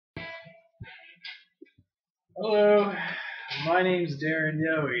Hello, my name's Darren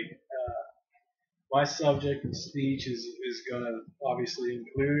Yowie. My subject of speech is going to obviously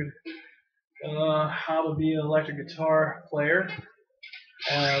include how to be an electric guitar player.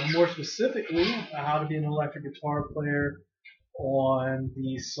 More specifically, how to be an electric guitar player on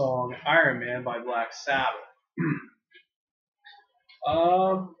the song Iron Man by Black Sabbath.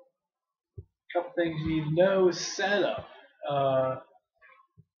 A couple things you need to know is setup.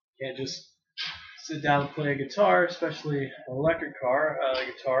 Can't just sit down and play a guitar, especially an electric guitar,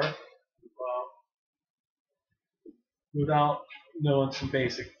 without knowing some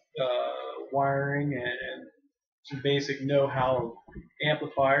basic wiring and some basic know-how of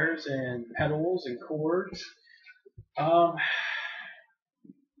amplifiers and pedals and chords.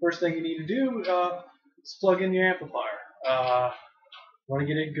 First thing you need to do is plug in your amplifier. Want to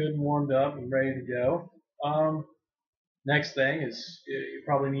get it good and warmed up and ready to go. Next thing is you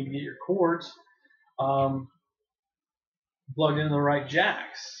probably need to get your cords plugged in the right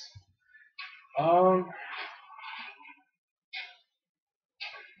jacks.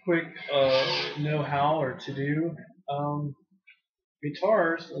 Quick know-how or to-do.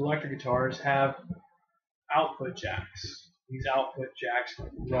 Electric guitars have output jacks. These output jacks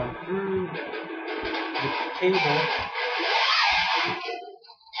run through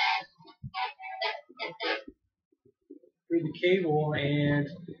the cable and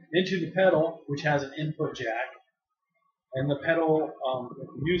into the pedal, which has an input jack, and the pedal, if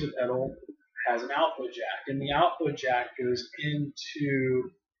you use a pedal, has an output jack, and the output jack goes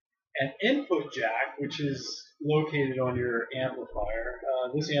into an input jack, which is located on your amplifier.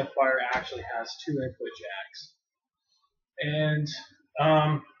 This amplifier actually has two input jacks, and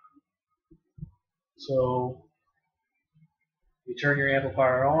so you turn your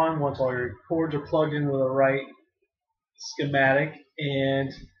amplifier on once all your cords are plugged in with the right schematic,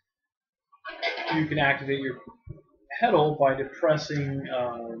 and you can activate your pedal by depressing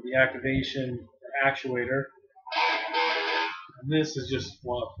the activation actuator. This is just a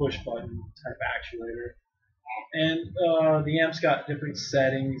push button type actuator, and the amp's got different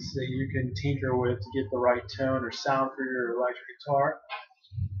settings that you can tinker with to get the right tone or sound for your electric guitar.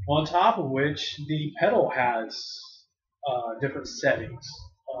 On top of which, the pedal has different settings.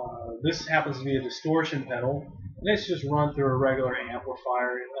 This happens to be a distortion pedal, and it's just run through a regular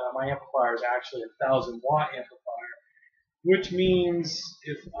amplifier. My amplifier is actually a 1,000-watt amplifier, which means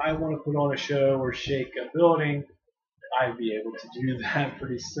if I want to put on a show or shake a building, I'd be able to do that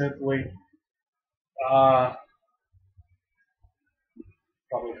pretty simply. Probably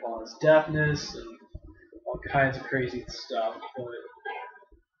cause deafness and all kinds of crazy stuff. But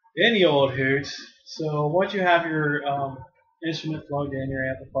any old hoot. So once you have your instrument plugged in, your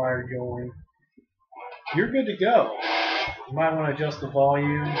amplifier going, you're good to go. You might want to adjust the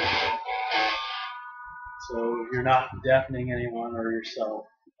volume so you're not deafening anyone or yourself.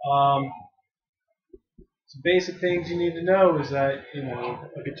 Some basic things you need to know is that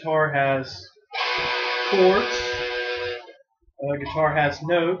a guitar has chords, a guitar has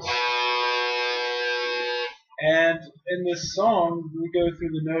notes, and in this song we go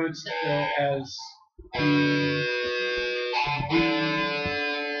through the notes as B, D,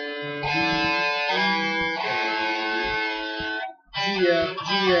 G, F,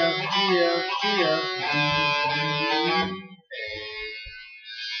 G, F, G, F, G, F, D,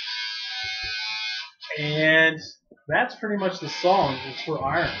 D, and that's pretty much the song. It's for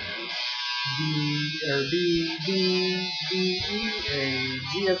Iron Man. B, B, D, E, A,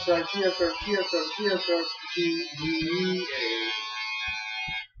 G, F sharp, G, F sharp, G, F sharp, G, F sharp, D, D, E, A.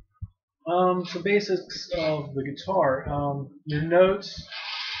 So basics of the guitar. Your notes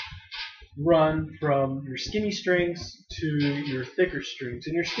run from your skinny strings to your thicker strings,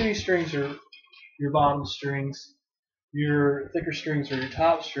 and your skinny strings are your bottom strings, your thicker strings are your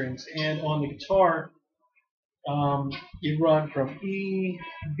top strings, and on the guitar you run from E,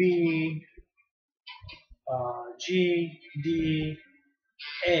 B, G, D,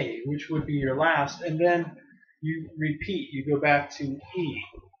 A, which would be your last, and then you repeat. You go back to E.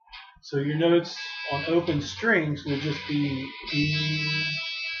 So your notes on open strings would just be E,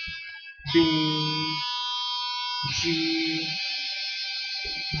 B, G,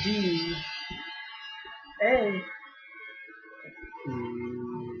 D, A, E.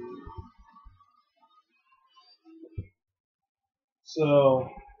 So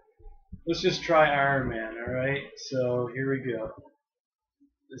let's just try Iron Man, alright? So here we go.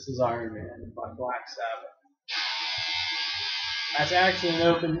 This is Iron Man by Black Sabbath. That's actually an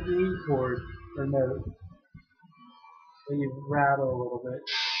open E chord or note. So you rattle a little bit.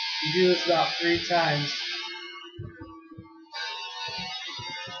 You do this about 3 times.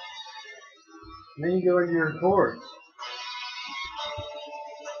 And then you go into your chords.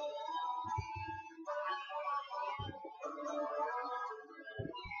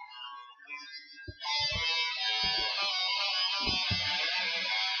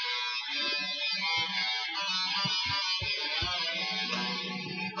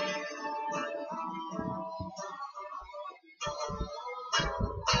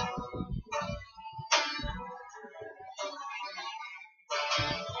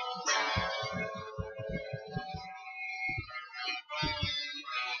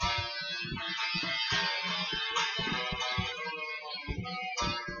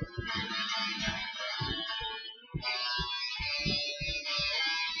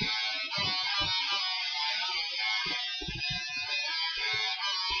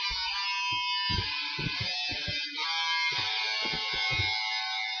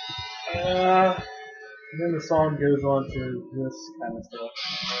 And then the song goes on to this kind of stuff.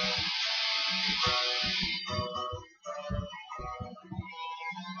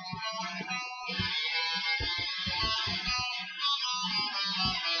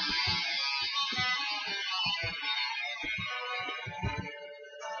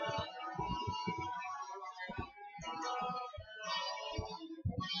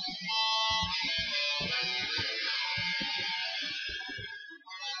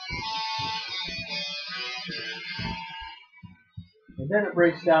 And then it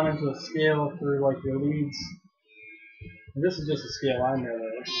breaks down into a scale through like your leads. And this is just a scale I know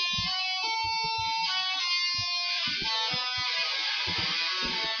of.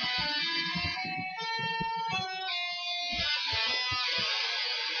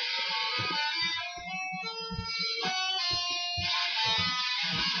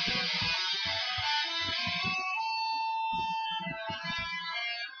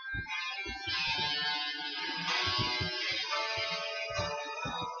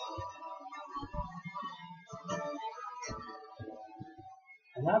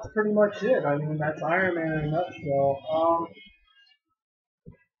 And that's pretty much it. I mean, that's Iron Man in a nutshell.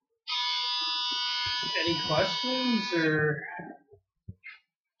 Any questions or?